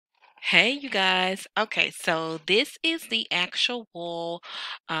Hey, you guys. Okay, so this is the actual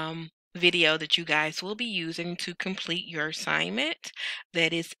video that you guys will be using to complete your assignment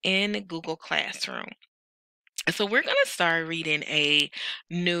that is in Google Classroom. So we're going to start reading a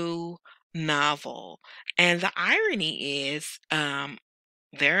new novel. And the irony is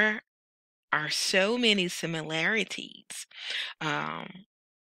there are so many similarities um,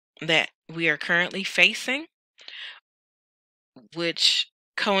 that we are currently facing, which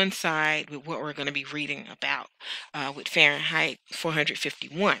coincide with what we're going to be reading about with Fahrenheit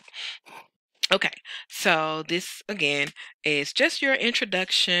 451. Okay, so this again is just your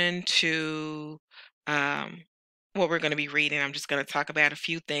introduction to um, what we're going to be reading. I'm just going to talk about a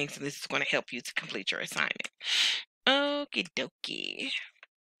few things, and this is going to help you to complete your assignment. Okie dokie.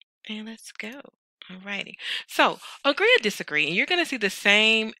 And let's go. Alrighty. So, agree or disagree, and you're going to see the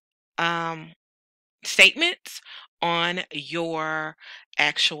same um, statements on your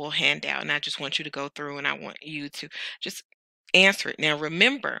actual handout. And I just want you to go through and I want you to just answer it. Now,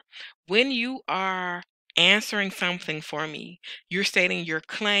 remember, when you are answering something for me, you're stating your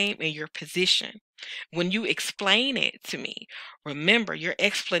claim and your position. When you explain it to me, remember your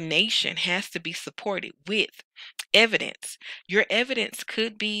explanation has to be supported with evidence. Your evidence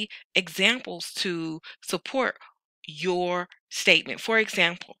could be examples to support your statement. For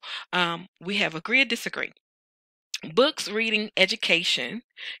example, we have agree or disagree. Books, reading, education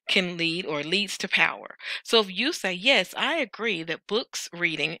can lead or leads to power. So if you say, yes, I agree that books,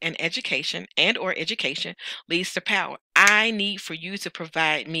 reading, and or education leads to power, I need for you to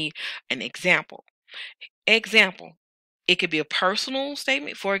provide me an example. Example. It could be a personal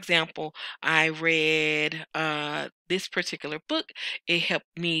statement. For example, I read this particular book. It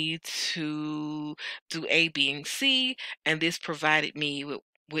helped me to do A, B, and C, and this provided me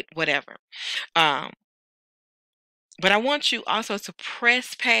with whatever. But I want you also to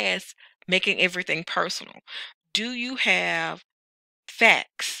press past making everything personal. Do you have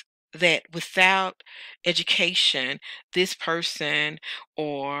facts that without education, this person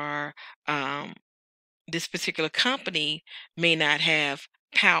or this particular company may not have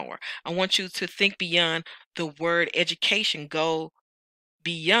power? I want you to think beyond the word education, go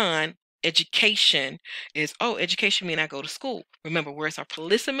beyond education is, oh, education mean I go to school. Remember, words are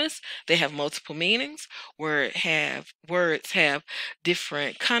polysemous. They have multiple meanings. Words have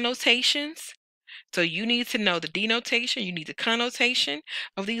different connotations. So you need to know the denotation, you need the connotation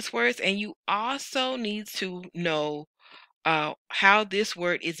of these words, and you also need to know how this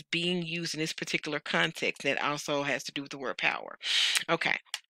word is being used in this particular context. That also has to do with the word power. Okay.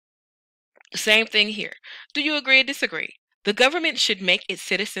 Same thing here. Do you agree or disagree? The government should make its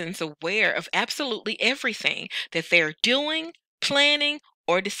citizens aware of absolutely everything that they're doing, planning,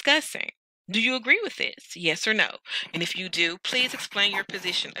 or discussing. Do you agree with this? Yes or no? And if you do, please explain your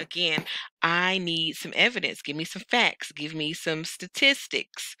position. Again, I need some evidence. Give me some facts. Give me some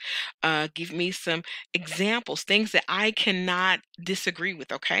statistics. Give me some examples, things that I cannot disagree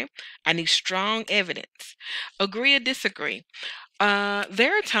with, okay? I need strong evidence. Agree or disagree?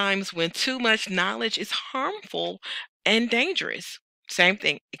 There are times when too much knowledge is harmful and dangerous. Same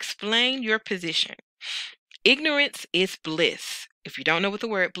thing. Explain your position. Ignorance is bliss. If you don't know what the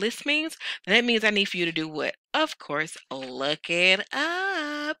word bliss means, then that means I need for you to do what? Of course, look it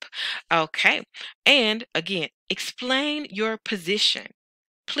up. Okay. And again, explain your position.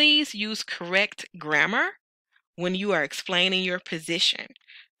 Please use correct grammar when you are explaining your position.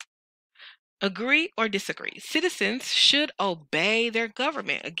 Agree or disagree? Citizens should obey their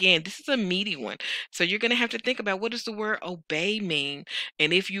government. Again, this is a meaty one. So you're going to have to think about, what does the word obey mean?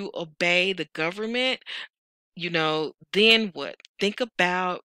 And if you obey the government, then what? Think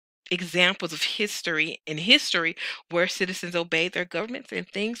about examples of history where citizens obeyed their governments and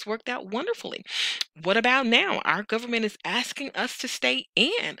things worked out wonderfully. What about now? Our government is asking us to stay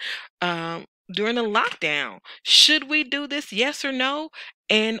in during the lockdown. Should we do this? Yes or no?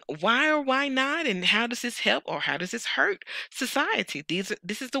 And why or why not? And how does this help or how does this hurt society?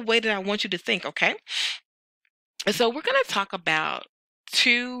 This is the way that I want you to think, okay? And so we're going to talk about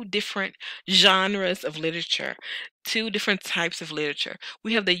two different genres of literature, two different types of literature.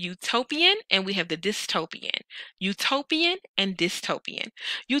 We have the utopian and we have the dystopian. Utopian and dystopian.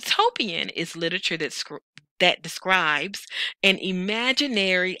 Utopian is literature that describes an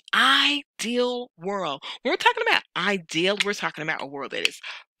imaginary ideal world. When we're talking about ideal, we're talking about a world that is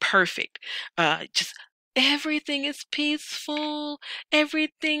perfect. Just everything is peaceful.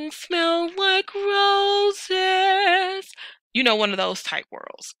 Everything smells like roses. One of those type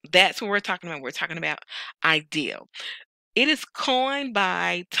worlds. That's what we're talking about. We're talking about ideal. It is coined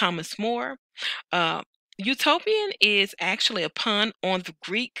by Thomas More. Uh, Utopian is actually a pun on the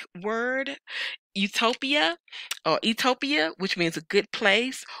Greek word utopia or utopia, which means a good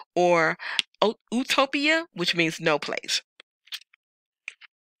place, or utopia, which means no place.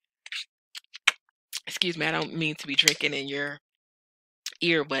 Excuse me, I don't mean to be drinking in your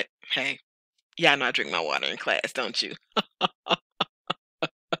ear, but hey, y'all know I drink my water in class, don't you?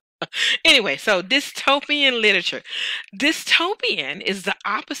 Anyway, so dystopian literature. Dystopian is the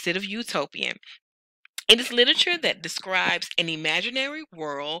opposite of utopian. It is literature that describes an imaginary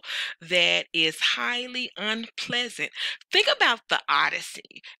world that is highly unpleasant. Think about the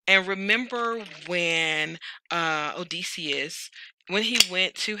Odyssey and remember when Odysseus, when he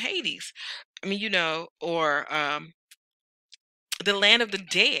went to Hades. I mean, or the land of the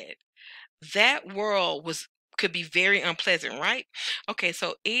dead. That world could be very unpleasant, right? Okay,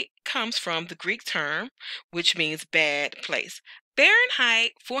 so it comes from the Greek term, which means bad place.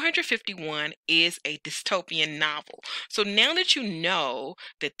 Fahrenheit 451 is a dystopian novel. So now that you know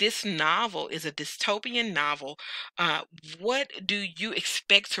that this novel is a dystopian novel, uh, what do you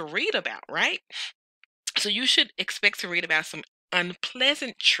expect to read about, right? So you should expect to read about some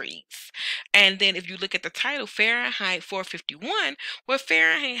unpleasant treats. And then if you look at the title, Fahrenheit 451, well,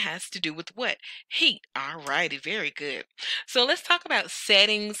 Fahrenheit has to do with what? Heat. All righty, very good. So let's talk about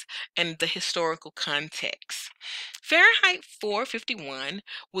settings and the historical context. Fahrenheit 451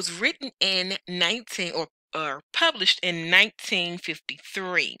 was written in 19 or published in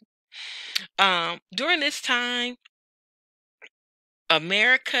 1953. During this time,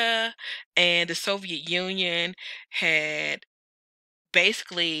 America and the Soviet Union had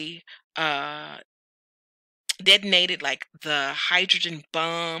basically uh, detonated like the hydrogen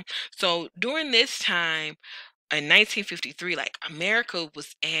bomb. So during this time in 1953, like America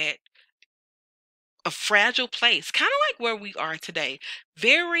was at a fragile place, kind of like where we are today,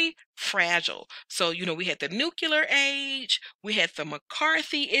 very fragile. So, we had the nuclear age, we had the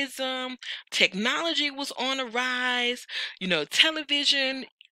McCarthyism, technology was on a rise, television,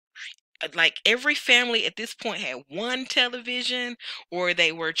 like every family at this point had one television, or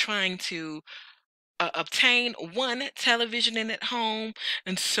they were trying to obtain one television in at home.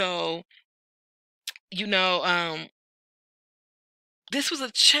 And so, you know, um, this was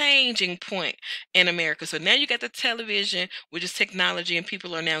a changing point in America. So now you got the television, which is technology, and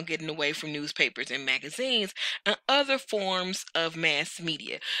people are now getting away from newspapers and magazines and other forms of mass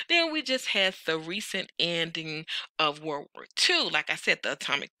media. Then we just had the recent ending of World War II. Like I said, the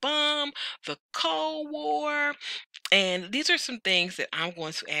atomic bomb, the Cold War. And these are some things that I'm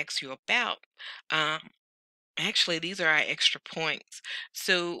going to ask you about. Um, Actually, these are our extra points.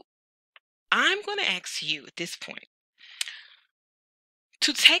 So I'm going to ask you at this point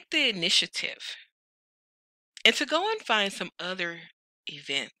to take the initiative and to go and find some other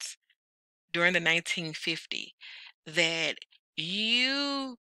events during the 1950 that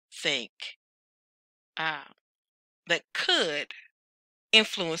you think uh, that could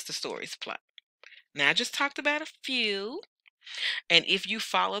influence the story's plot. Now, I just talked about a few. And if you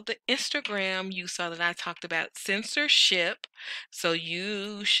followed the Instagram, you saw that I talked about censorship. So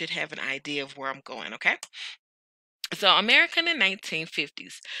you should have an idea of where I'm going, okay? So America in the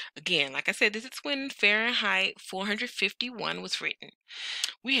 1950s. Again, like I said, this is when Fahrenheit 451 was written.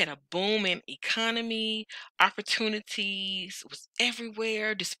 We had a booming economy, opportunities was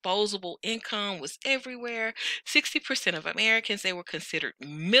everywhere, disposable income was everywhere. 60% of Americans, they were considered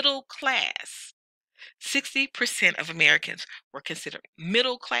middle class. 60% of Americans were considered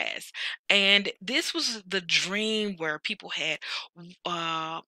middle class. And this was the dream where people had,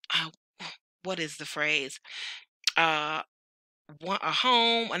 uh, uh, what is the phrase? Uh,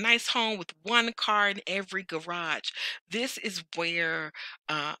 a nice home with one car in every garage. This is where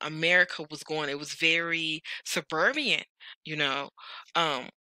America was going. It was very suburban, you know. Um,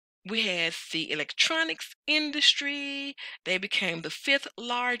 we had the electronics industry. They became the fifth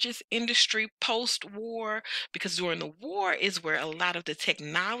largest industry post-war because during the war is where a lot of the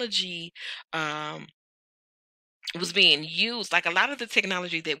technology um, was being used. Like a lot of the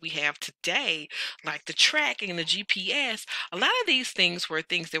technology that we have today, like the tracking and the GPS, a lot of these things were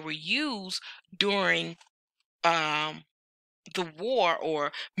things that were used during um, the war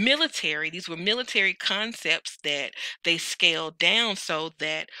or military. These were military concepts that they scaled down so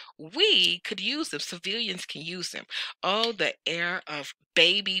that we could use them, civilians can use them. Oh, the era of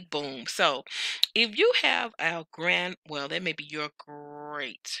baby boom. So if you have well, that may be your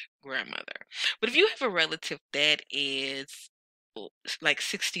great grandmother, but if you have a relative that is like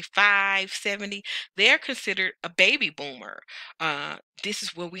 65, 70, they're considered a baby boomer. This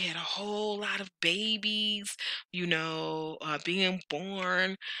is where we had a whole lot of babies, being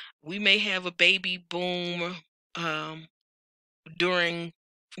born. We may have a baby boom um, during,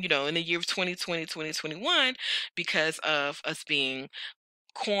 in the year of 2020, 2021, because of us being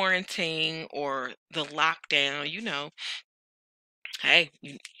quarantine or the lockdown. Hey,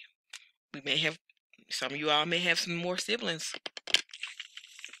 we may have, some of you all may have some more siblings.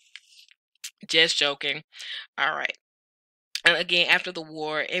 Just joking. All right. And again, after the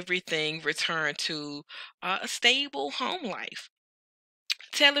war, everything returned to a stable home life.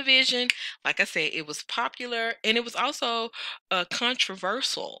 Television, like I said, it was popular and it was also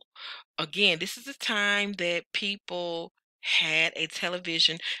controversial. Again, this is the time that people had a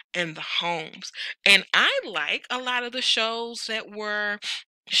television in the homes. And I like a lot of the shows that were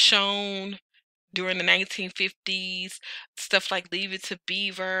shown during the 1950s, stuff like Leave It to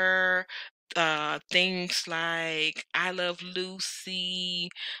Beaver, things like I Love Lucy,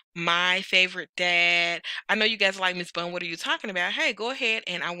 My Favorite Dad. I know you guys like Miss Bun. What are you talking about? Hey, go ahead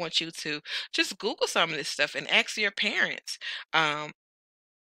and I want you to just Google some of this stuff and ask your parents um,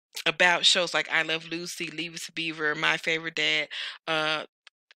 about shows like I Love Lucy, Leave It to Beaver, My Favorite Dad. Uh,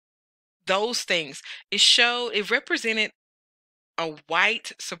 those things. It represented a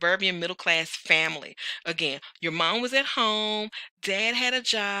white suburban middle class family. Again, your mom was at home, dad had a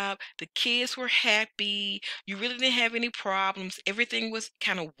job, the kids were happy, you really didn't have any problems. Everything was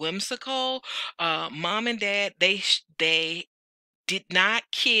kind of whimsical. Mom and dad, they did not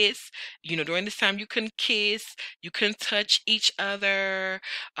kiss. During this time you couldn't kiss, you couldn't touch each other.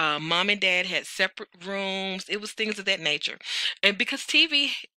 Mom and dad had separate rooms. It was things of that nature. And because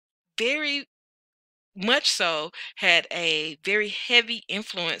TV very much so had a very heavy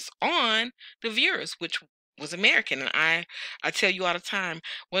influence on the viewers, which was American. And I tell you all the time,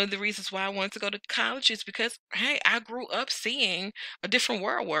 one of the reasons why I wanted to go to college is because, hey, I grew up seeing a different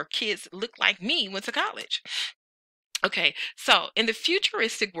world where kids look like me went to college. Okay, so in the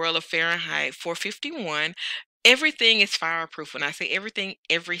futuristic world of Fahrenheit 451, everything is fireproof. When I say everything,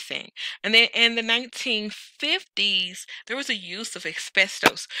 everything. And then in the 1950s, there was a use of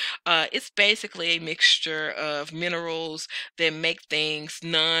asbestos. It's basically a mixture of minerals that make things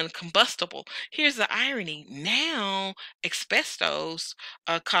non-combustible. Here's the irony. Now, asbestos,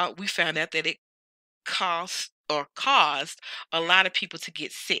 we found out that it caused a lot of people to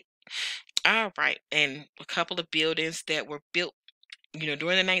get sick. All right, and a couple of buildings that were built, during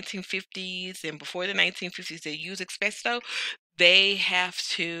the 1950s and before the 1950s, they use asbestos. They have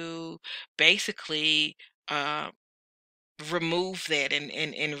to basically uh, remove that and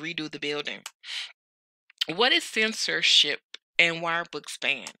redo the building. What is censorship and why are books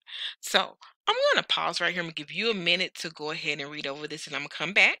banned? So I'm going to pause right here. I'm going to give you a minute to go ahead and read over this, and I'm going to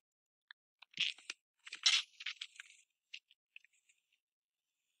come back.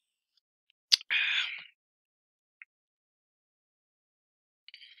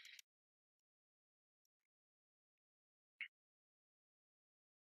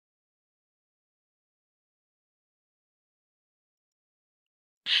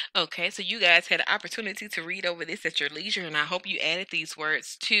 Okay, so you guys had an opportunity to read over this at your leisure, and I hope you added these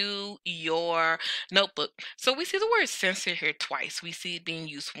words to your notebook. So we see the word censor here twice. We see it being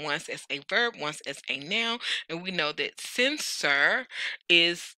used once as a verb, once as a noun, and we know that censor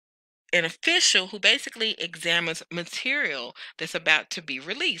is an official who basically examines material that's about to be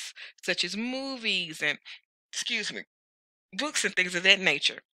released, such as movies and, excuse me, books and things of that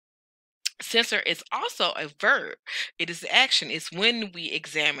nature. Censor is also a verb. It is the action. It's when we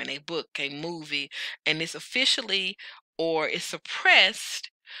examine a book, a movie, and it's officially or it's suppressed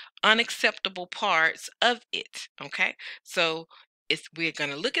unacceptable parts of it. Okay. So we're going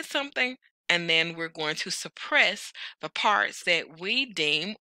to look at something and then we're going to suppress the parts that we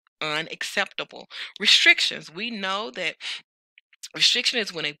deem unacceptable. Restrictions. We know that restriction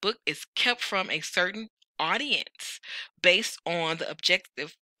is when a book is kept from a certain audience based on the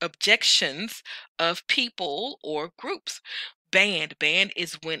objections of people or groups. Banned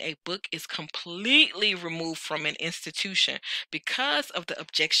is when a book is completely removed from an institution because of the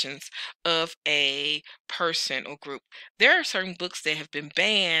objections of a person or group. There are certain books that have been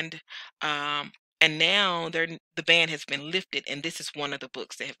banned, and now the ban has been lifted, and this is one of the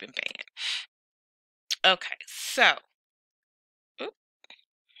books that have been banned. Okay, so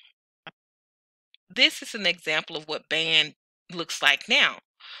this is an example of what banned looks like now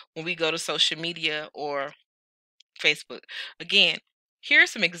when we go to social media or Facebook. Again, here are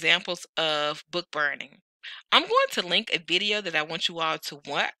some examples of book burning. I'm going to link a video that I want you all to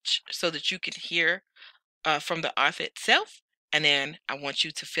watch so that you can hear from the author itself. and then I want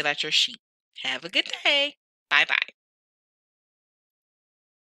you to fill out your sheet. Have a good day. Bye bye.